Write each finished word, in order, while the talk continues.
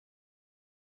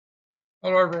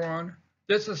Hello everyone,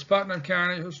 this is Putnam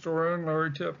County historian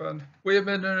Larry Tippin. We have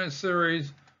been doing a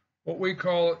series, what we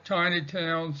call Tiny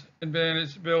Towns and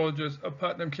Vanishing Villages of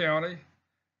Putnam County.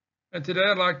 And today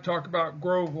I'd like to talk about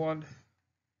Groveland.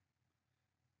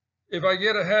 If I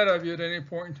get ahead of you at any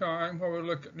point in time while we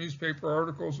look at newspaper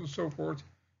articles and so forth,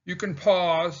 you can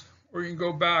pause or you can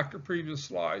go back to previous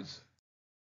slides.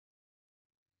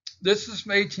 This is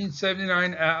from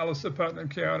 1879 Atlas of Putnam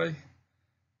County.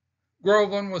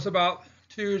 Groveland was about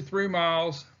 2 to 3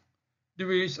 miles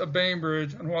due east of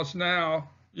Bainbridge on what's now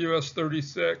US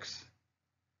 36,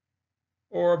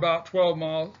 or about 12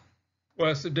 miles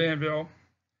west of Danville.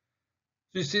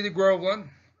 So you see the Groveland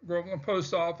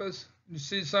Post Office. You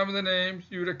see some of the names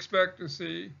you would expect to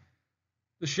see: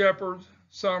 the Shepherds,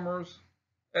 Summers,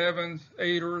 Evans,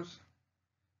 Aders,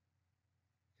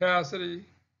 Cassidy,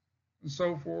 and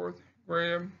so forth,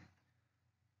 Graham.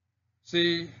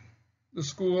 See the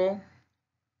school,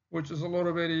 which is a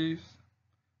little bit east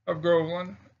of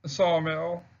Groveland, a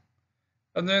sawmill.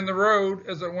 And then the road,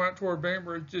 as it went toward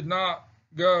Bainbridge, did not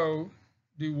go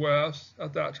due west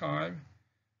at that time.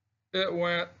 It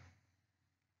went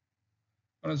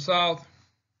on a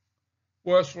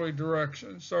southwesterly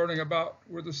direction, starting about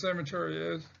where the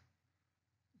cemetery is.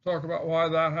 We'll talk about why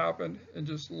that happened in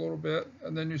just a little bit.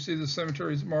 And then you see the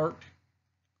cemeteries marked.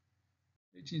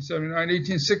 1879,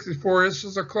 1864, this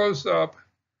is a close-up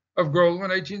of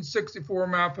Groveland. 1864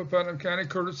 map of Putnam County,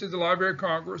 courtesy of the Library of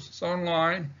Congress. It's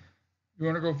online. You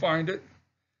want to go find it.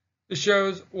 It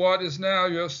shows what is now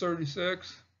US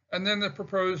 36, and then the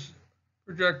proposed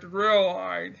projected rail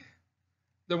line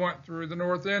that went through the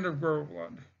north end of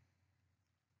Groveland. And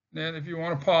then if you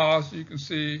want to pause, you can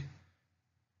see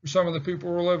where some of the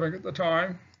people were living at the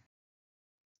time.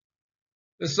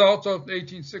 This is also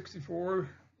 1864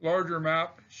 larger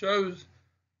map, shows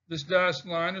this dashed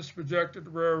line is projected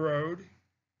railroad,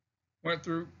 went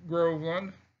through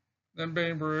Groveland, then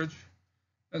Bainbridge,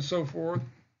 and so forth,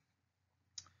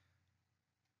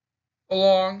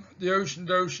 along the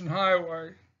ocean-to-ocean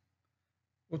highway.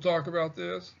 We'll talk about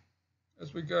this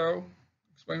as we go,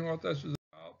 explain what this is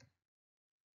about.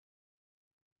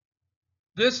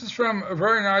 This is from a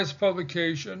very nice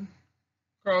publication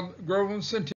called Groveland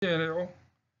Centennial.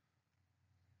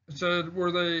 It said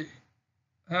where they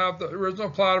have the original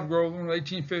plat of Groveland in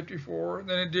 1854,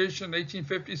 then edition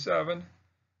 1857,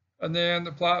 and then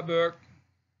the plat book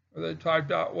where they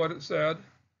typed out what it said.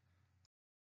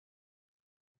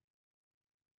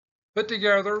 Put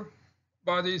together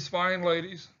by these fine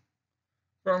ladies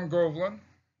from Groveland,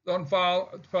 on file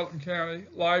at the Putnam County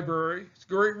Library. It's a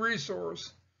great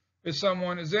resource if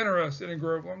someone is interested in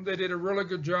Groveland. They did a really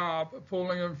good job of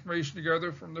pulling information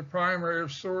together from the primary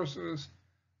sources,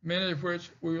 many of which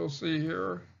we will see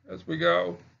here as we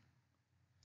go.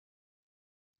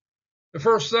 The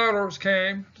first settlers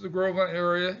came to the Groveland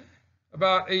area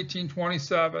about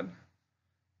 1827.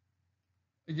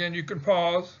 Again, you can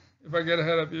pause if I get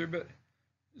ahead of you, but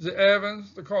the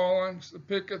Evans, the Collings, the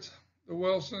Picketts, the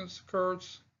Wilsons,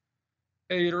 Kurtz,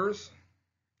 Aders,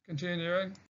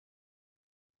 continuing,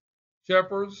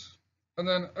 Shepherds, and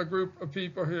then a group of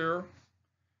people here.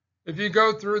 If you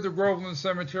go through the Groveland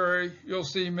Cemetery, you'll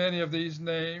see many of these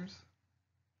names.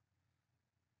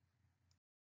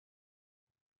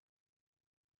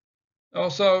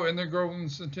 Also, in the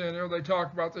Groveland Centennial, they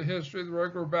talk about the history of the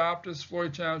regular Baptist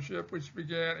Floyd Township, which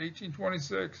began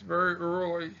 1826, very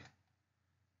early.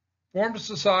 Formed a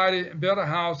society and built a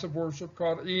house of worship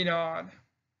called Enon,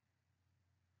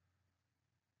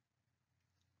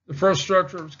 the first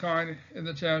structure of its kind in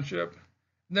the township.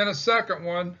 And then a second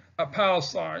one at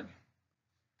Palestine.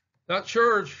 That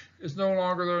church is no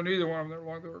longer there, neither one of them are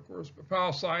longer there, of course, but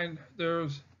Palestine,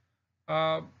 there's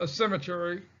a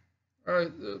cemetery.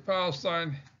 The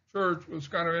Palestine church was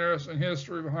kind of interesting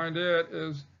history behind it.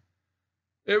 Is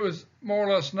it was more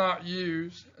or less not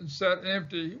used and set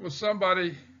empty. Well,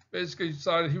 somebody basically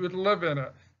decided he would live in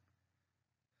it,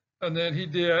 and then he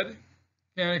did.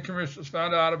 County commissioners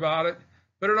found out about it,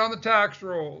 put it on the tax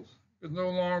rolls. It's no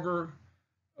longer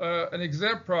an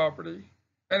exempt property.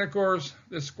 And of course,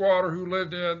 the squatter who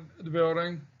lived in the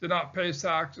building did not pay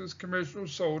taxes.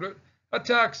 Commissioners sold it at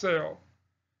tax sale.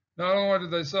 Not only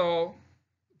did they sell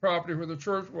the property where the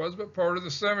church was, but part of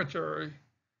the cemetery.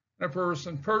 And a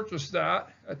person purchased that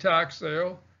at tax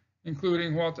sale,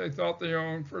 including what they thought they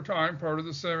owned for a time, part of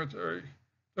the cemetery.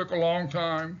 Took a long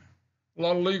time, a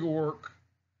lot of legal work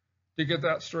to get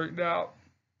that straightened out.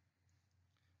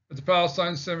 But the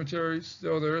Palestine Cemetery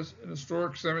still there is an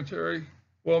historic cemetery,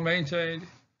 well maintained.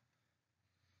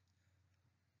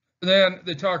 And then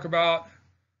they talk about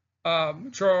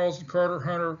Charles and Carter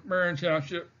Hunter, Marion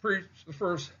Township, preached the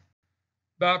first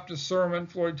Baptist Sermon,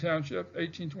 Floyd Township,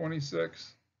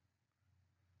 1826,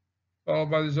 followed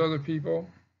by these other people.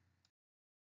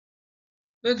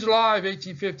 In July of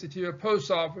 1852, a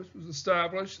post office was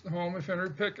established, the home of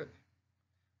Henry Pickett,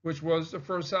 which was the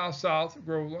first house south of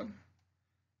Groveland,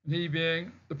 and he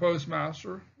being the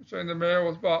postmaster, saying the mail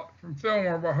was bought from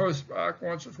Fillmore by horseback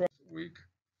once or twice a week.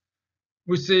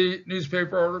 We see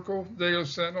newspaper article, Daily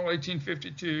Sentinel,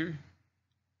 1852,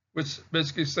 which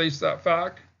basically states that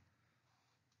fact.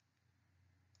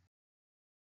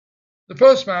 The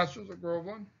postmasters of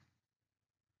Groveland,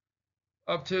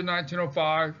 up to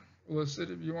 1905,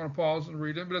 listed if you want to pause and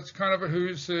read it, but it's kind of a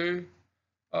who's who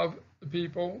of the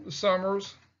people. The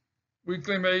Summers,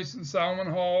 Weekly Mason, Salmon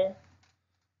Hall,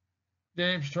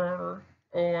 James Turner,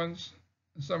 Owens,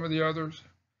 and some of the others.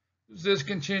 It was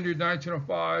discontinued in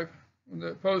 1905 when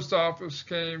the post office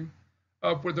came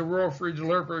up with the rural free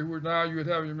delivery, where now you would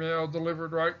have your mail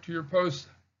delivered right to your post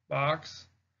box.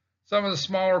 Some of the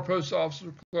smaller post offices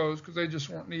were closed because they just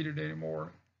weren't needed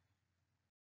anymore.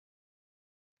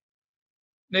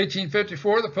 In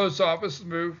 1854, the post office was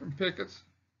moved from Pickett's to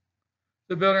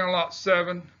the building on Lot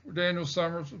 7, where Daniel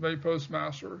Summers was made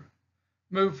postmaster.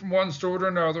 Moved from one store to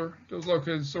another. It was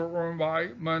located in store run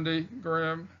by Mundy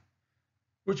Grimm,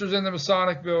 which was in the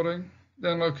Masonic Building,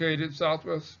 then located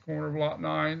southwest corner of Lot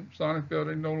 9, Masonic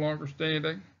Building, no longer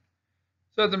standing.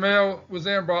 Said the mail was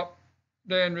then brought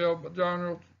Danville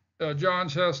by John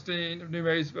Chasteen of New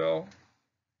Maysville,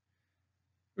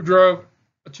 who drove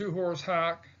a 2-horse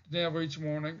hack to Danville each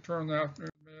morning, returned the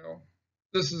afternoon mail.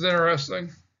 This is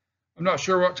interesting. I'm not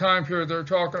sure what time period they're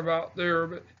talking about there,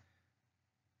 but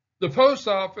the post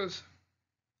office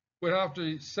would have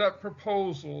to set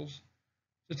proposals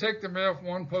to take the mail from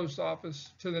one post office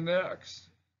to the next.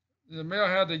 The mail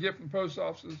had to get from post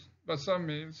offices by some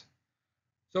means.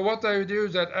 So what they would do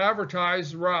is that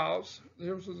advertise routes.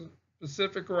 There was a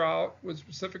specific route with a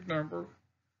specific number.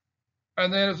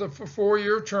 And then it's a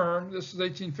 4-year term. This is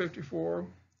 1854,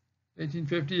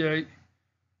 1858.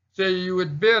 So you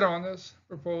would bid on this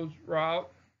proposed route.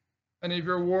 And if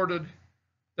you're awarded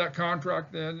that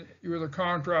contract, then you were the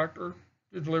contractor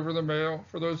to deliver the mail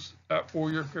for that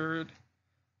 4-year period.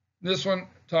 This one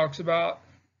talks about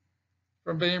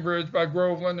from Bainbridge by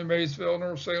Groveland to Maysville,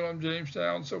 North Salem,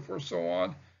 Jamestown, so forth, so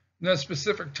on, and then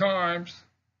specific times.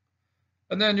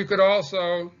 And then you could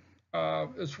also,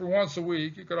 it's for once a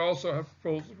week, you could also have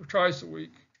proposals for twice a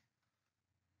week,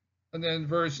 and then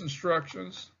various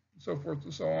instructions, and so forth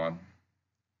and so on.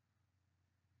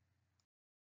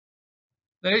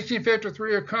 In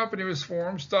 1853, a company was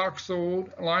formed, stock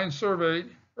sold, a line surveyed,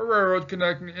 a railroad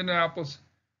connecting Indianapolis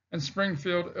and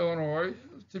Springfield, Illinois,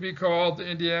 to be called the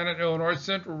Indiana and Illinois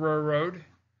Central Railroad.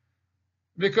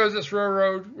 Because this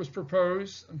railroad was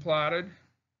proposed and platted,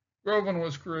 Groveland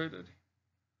was created.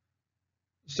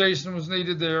 The station was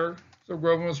needed there, so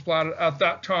Groveland was platted at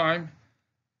that time,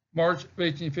 March of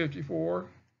 1854,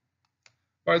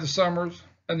 by the Summers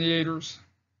and the Yaters.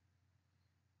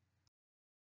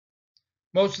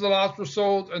 Most of the lots were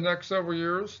sold in the next several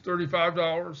years, $35,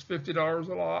 $50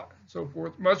 a lot, and so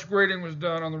forth. Much grading was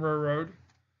done on the railroad.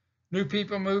 New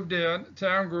people moved in. The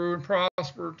town grew and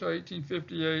prospered to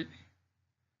 1858.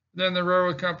 Then the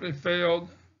railroad company failed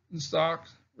and stocks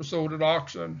were sold at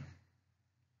auction.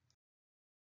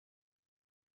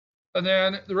 And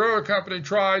then the railroad company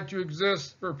tried to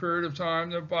exist for a period of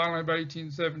time. Then finally, by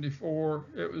 1874,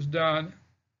 it was done.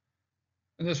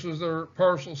 And this was their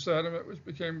partial settlement, which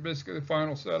became basically the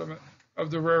final settlement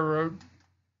of the railroad.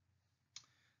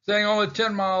 Saying only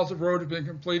 10 miles of road had been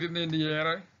completed in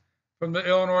Indiana, from the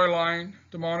Illinois line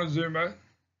to Montezuma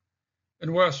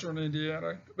in western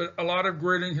Indiana. But a lot of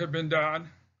grading had been done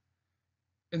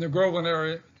in the Groveland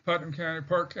area, Putnam County,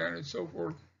 Park County, and so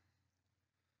forth.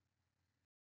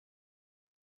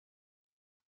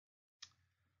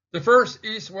 The first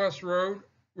east-west road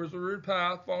was a route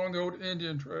path following the old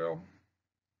Indian Trail.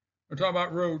 We're talking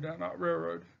about road now, not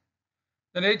railroad.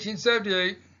 In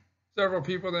 1878, several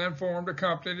people then formed a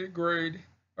company to grade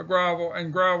a gravel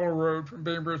road from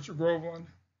Bainbridge to Groveland.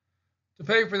 To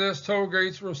pay for this, toll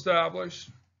gates were established.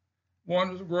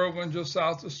 One was Groveland, just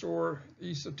south of the store,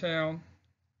 east of town.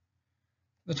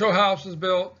 The toll house was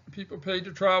built. People paid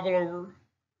to travel over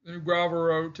the new gravel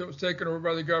road until it was taken over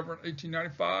by the government in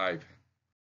 1895.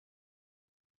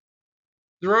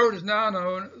 The road is now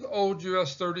known as Old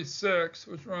US 36,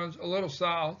 which runs a little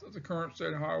south of the current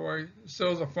state highway. It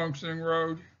still is a functioning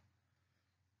road.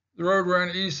 The road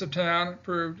ran east of town,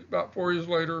 improved about 4 years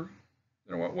later,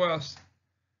 then it went west.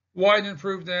 Widened and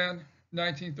improved then,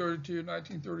 1932 and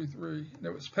 1933, and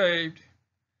it was paved,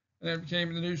 and it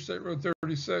became the new State Road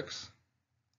 36.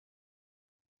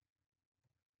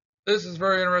 This is a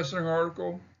very interesting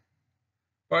article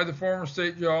by the former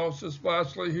state geologist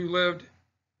Blatchley, who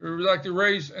was actually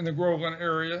raised in the Groveland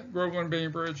area, Groveland,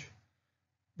 Bainbridge.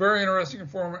 Very interesting,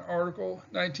 informative article,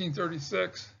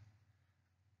 1936.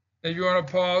 If you want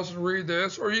to pause and read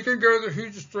this, or you can go to the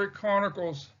Huge District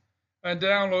Chronicles and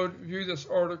view this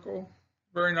article.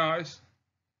 Very nice.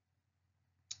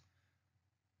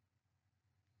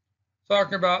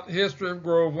 Talking about the history of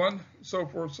Groveland, so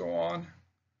forth, so on.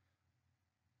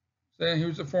 Saying he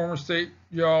was a former state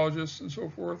geologist and so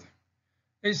forth.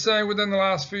 He's saying within the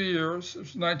last few years,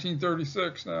 it's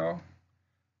 1936 now,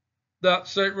 that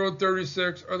State Road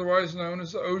 36, otherwise known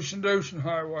as the Ocean-to-Ocean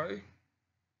Highway,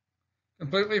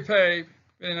 completely paved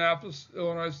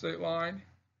Indianapolis-Illinois state line,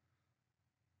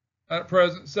 at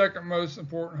present second most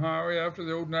important highway after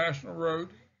the old National Road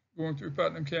going through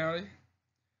Putnam County.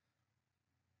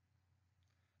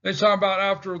 They talk about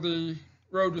after the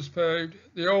road was paved,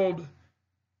 the old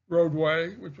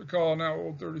roadway, which we call now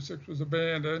Old 36, was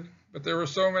abandoned, but there were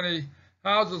so many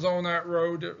houses on that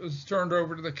road it was turned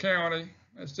over to the county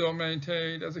and still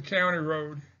maintained as a county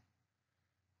road.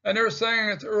 And they were saying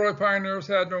that the early pioneers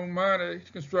had no money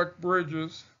to construct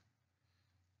bridges,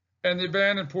 and the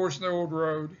abandoned portion of the old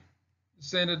road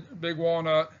descended Big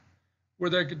Walnut, where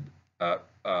they could,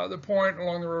 the point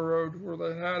along the railroad where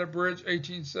they had a bridge,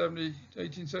 1870 to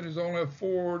 1870 was only a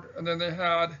ford, and then they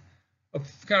had a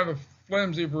kind of a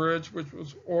flimsy bridge which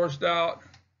was washed out,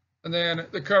 and then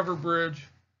the covered bridge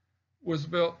was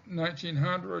built in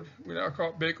 1900. We now call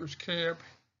it Baker's Camp.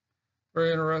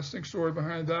 Very interesting story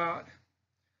behind that.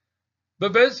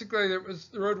 But basically,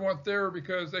 the road went there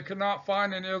because they could not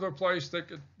find any other place they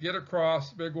could get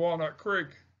across Big Walnut Creek.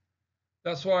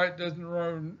 That's why it doesn't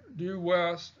run due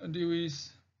west and due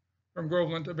east from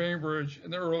Groveland to Bainbridge in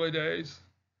the early days.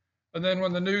 And then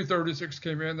when the new 36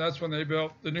 came in, that's when they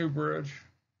built the new bridge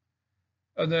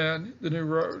and then the new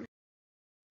road.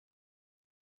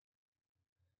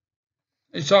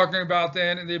 He's talking about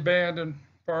then in the abandoned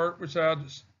part, which had a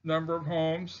number of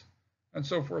homes and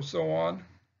so forth, so on.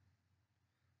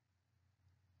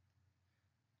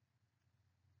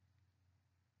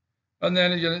 And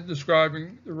then again,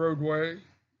 describing the roadway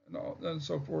and all, and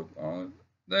so forth.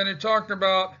 Then he talked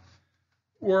about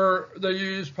where they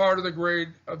used part of the grade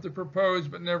of the proposed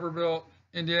but never built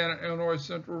Indiana-Illinois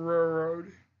Central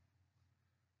Railroad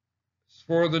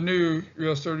for the new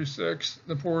US 36,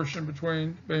 the portion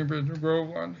between Bainbridge and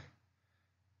Groveland.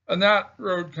 And that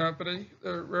road company,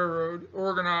 the railroad,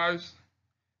 organized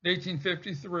in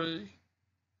 1853,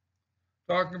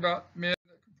 talking about men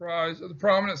of the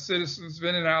prominent citizens of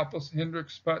Indianapolis,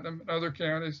 Hendricks, Putnam, and other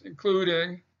counties,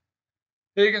 including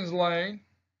Higgins Lane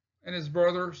and his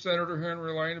brother, Senator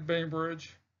Henry Lane of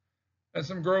Bainbridge, and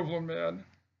some Groveland men.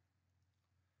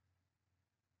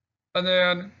 And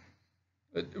then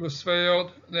it was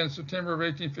failed. And then in September of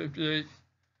 1858,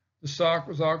 the stock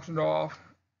was auctioned off.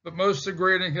 But most of the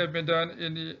grading had been done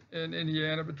in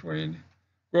Indiana between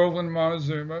Groveland and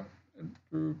Montezuma and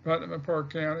through Putnam and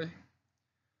Park County.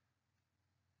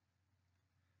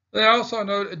 They also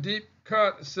note a deep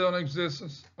cut is still in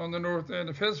existence on the north end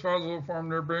of his father's little farm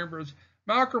near Bainbridge.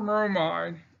 Malcolm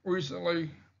Romine recently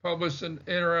published an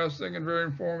interesting and very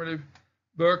informative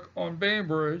book on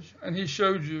Bainbridge, and he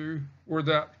showed you where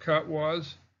that cut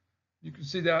was. You can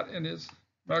see that in his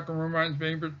Malcolm Romine's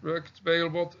Bainbridge book. It's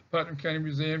available at the Putnam County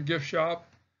Museum gift shop.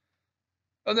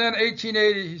 And then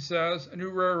 1880, he says, a new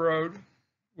railroad,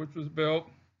 which was built,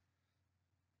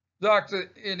 docked to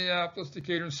Indianapolis,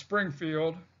 Decatur, and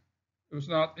Springfield. It was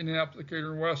not Indianapolis,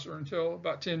 Decatur, and Western until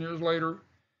about 10 years later.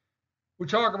 We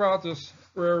talk about this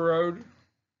railroad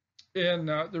in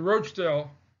the Rochdale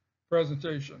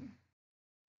presentation.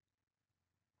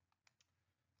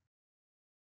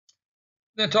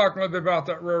 Then talking a little bit about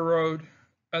that railroad,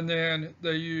 and then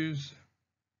they use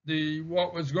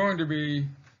what was going to be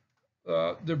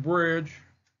the bridge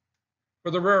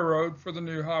for the railroad for the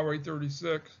new Highway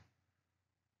 36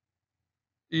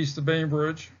 east of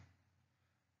Bainbridge.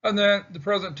 And then the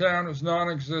present town was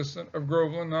non-existent, of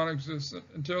Groveland, non-existent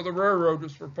until the railroad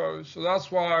was proposed. So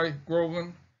that's why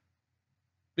Groveland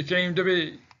became to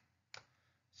be.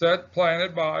 Set,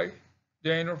 planted by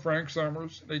Daniel Frank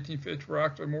Summers in 1850, for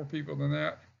actually more people than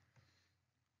that.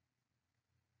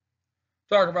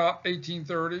 Talk about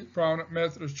 1830, prominent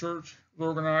Methodist church was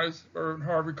organized by Reverend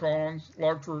Harvey Collins.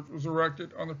 Log church was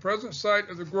erected on the present site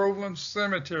of the Groveland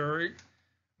Cemetery,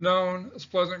 known as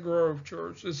Pleasant Grove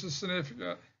Church. This is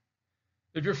significant.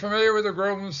 If you're familiar with the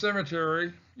Groveland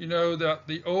Cemetery, you know that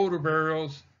the older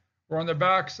burials were on the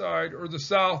backside or the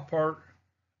south part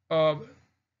of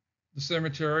the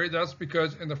cemetery. That's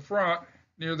because in the front,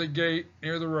 near the gate,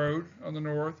 near the road on the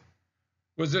north,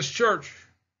 was this church.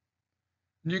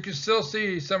 And you can still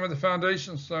see some of the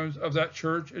foundation stones of that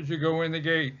church as you go in the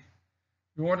gate.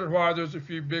 You wondered why there's a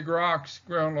few big rocks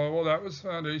ground level. That was the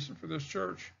foundation for this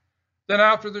church. Then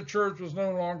after the church was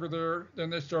no longer there, then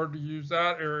they started to use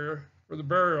that area for the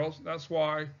burials. That's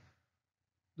why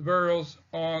the burials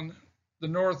on the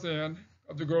north end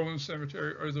of the Groveland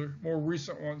Cemetery are the more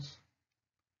recent ones.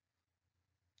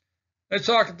 They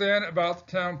talked then about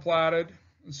the town platted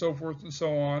and so forth and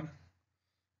so on.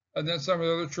 And then some of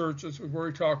the other churches we've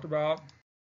already talked about.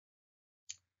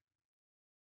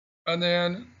 And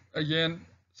then, again,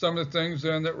 some of the things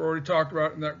then that were already talked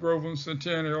about in that Groveland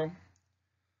Centennial.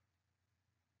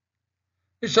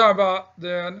 He's talking about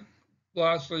then,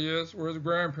 lastly, is where his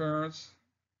grandparents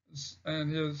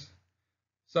and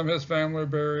some of his family are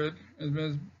buried, and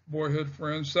his boyhood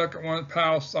friends. Second one,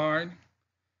 Palestine,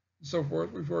 and so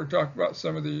forth. We've already talked about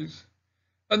some of these.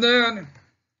 And then,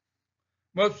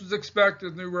 much was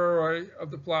expected in the railway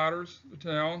of the Platters, the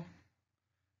town.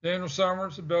 Daniel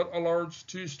Summers had built a large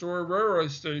two-story railway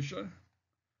station,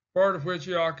 part of which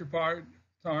he occupied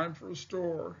time for a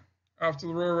store. After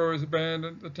the railroad was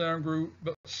abandoned, the town grew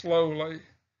but slowly.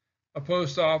 A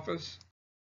post office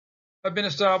had been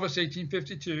established in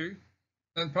 1852,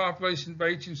 and population by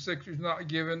 1860 was not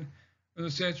given in the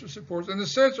census reports. In the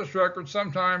census records,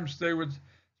 sometimes they would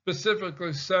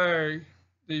specifically say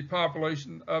the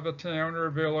population of a town or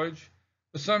a village,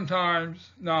 but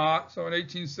sometimes not. So in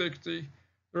 1860,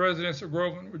 the residents of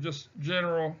Groveland were just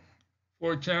general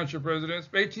Floyd Township residents.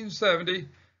 By 1870,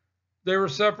 they were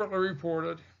separately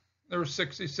reported. There were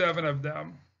 67 of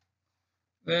them.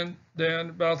 Then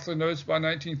Bethlehem notes by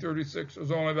 1936, there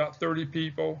was only about 30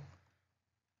 people.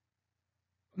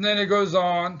 And then he goes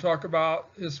on to talk about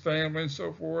his family and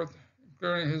so forth,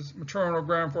 including his maternal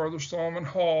grandfather, Solomon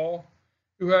Hall,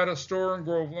 who had a store in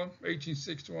Groveland,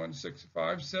 1861 to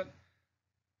 65, sent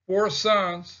 4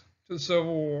 sons to the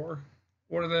Civil War.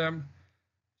 One of them,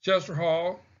 Chester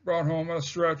Hall, brought home on a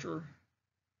stretcher,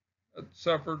 had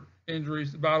suffered injuries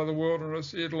at the Battle of the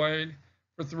Wilderness. He had lain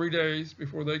for 3 days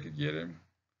before they could get him.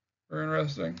 Very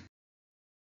interesting.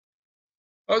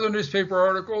 Other newspaper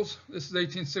articles. This is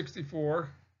 1864.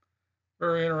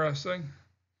 Very interesting.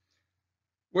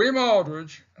 William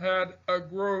Aldrich had a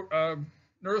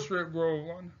nursery at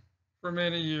Groveland for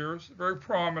many years, very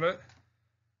prominent.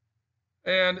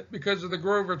 And because of the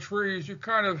grove of trees, you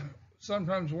kind of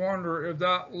sometimes wonder if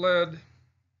that led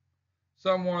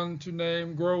someone to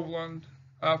name Groveland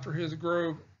after his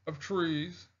grove of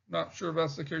trees. Not sure if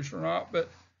that's the case or not, but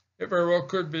it very well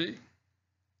could be.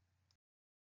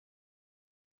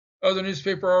 Other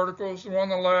newspaper articles, the one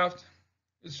on the left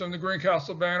is from the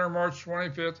Greencastle Banner, March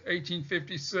 25th,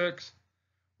 1856,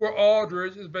 where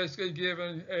Aldrich is basically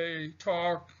giving a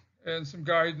talk and some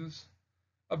guidance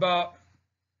about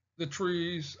the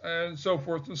trees and so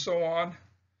forth and so on.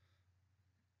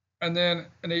 And then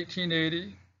in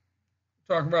 1880,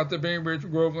 talking about the Bainbridge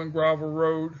Groveland gravel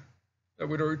road that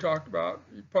we'd already talked about.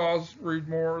 You pause, read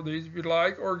more of these if you'd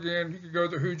like, or again, you could go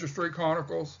to the Hoosier Street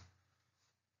Chronicles.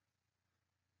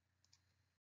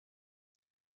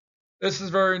 This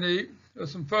is very neat.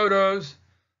 There's some photos,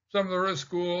 some of the risk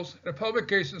schools, and a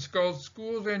publication called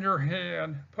Schools in Your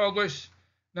Hand, published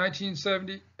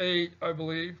 1978, I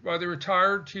believe, by the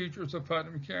retired teachers of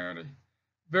Putnam County.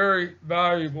 Very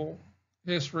valuable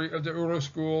history of the early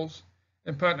schools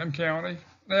in Putnam County.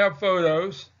 They have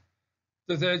photos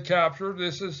that they had captured.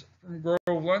 This is from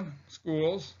Groveland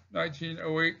schools,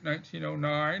 1908,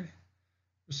 1909.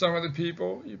 For some of the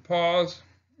people, you pause,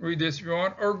 read this if you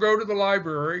want, or go to the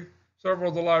library. Several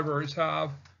of the libraries have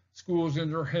Schools in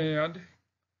Your Hand.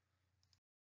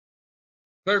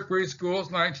 Clear Creek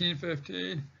Schools,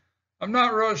 1915. I'm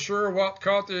not real sure what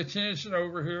caught the attention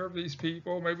over here of these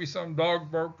people. Maybe some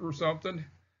dog barked or something,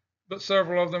 but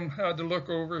several of them had to look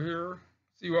over here,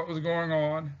 see what was going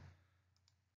on.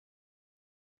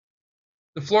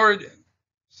 The Floyd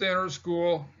Center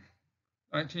School,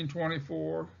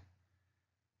 1924.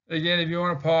 Again, if you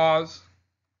want to pause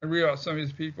and read about some of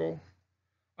these people.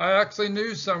 I actually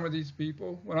knew some of these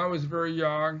people when I was very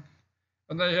young,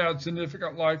 and they had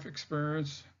significant life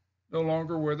experience, no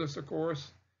longer with us, of course.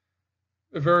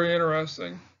 They're very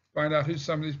interesting. Find out who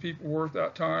some of these people were at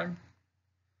that time.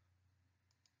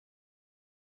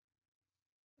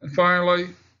 And finally,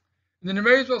 in the New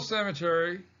Maysville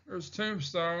Cemetery, there's a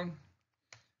tombstone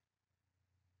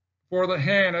for the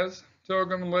Hannahs,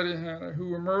 Tilgham and Lydia Hannah, who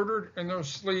were murdered in their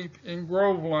sleep in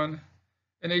Groveland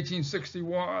in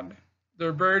 1861.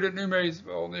 They're buried at New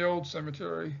Maysville in the old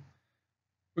cemetery.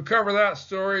 We cover that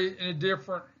story in a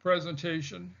different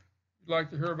presentation. If you'd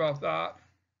like to hear about that.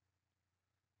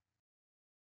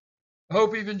 I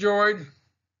hope you've enjoyed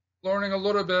learning a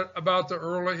little bit about the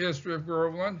early history of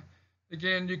Groveland.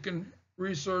 Again, you can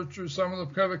research through some of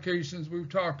the publications we've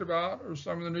talked about or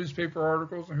some of the newspaper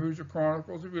articles and Hoosier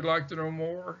Chronicles if you'd like to know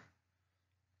more.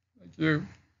 Thank you.